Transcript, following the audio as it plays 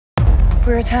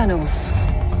We're Eternals.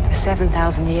 For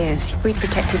 7,000 years, we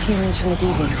protected humans from the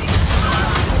Deviants.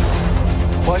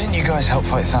 Why didn't you guys help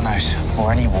fight Thanos?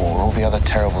 Or any war, all the other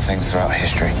terrible things throughout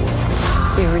history?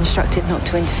 We were instructed not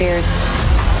to interfere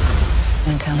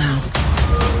until now.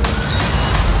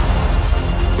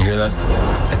 You hear that?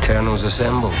 Eternals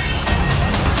assemble.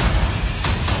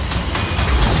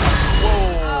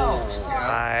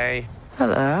 Hi.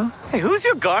 Hello. Hey, who's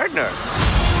your gardener?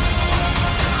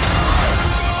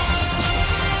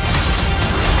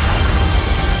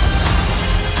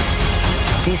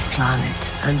 This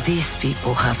planet and these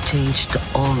people have changed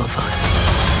all of us.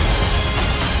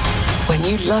 When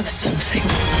you love something,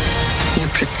 you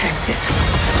protect it.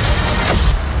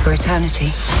 For eternity.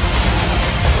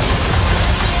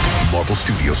 Marvel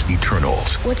Studios'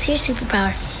 Eternals. What's your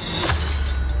superpower?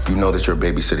 You know that your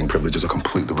babysitting privileges are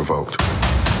completely revoked.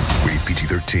 Rated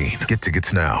PG-13. Get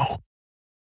tickets now.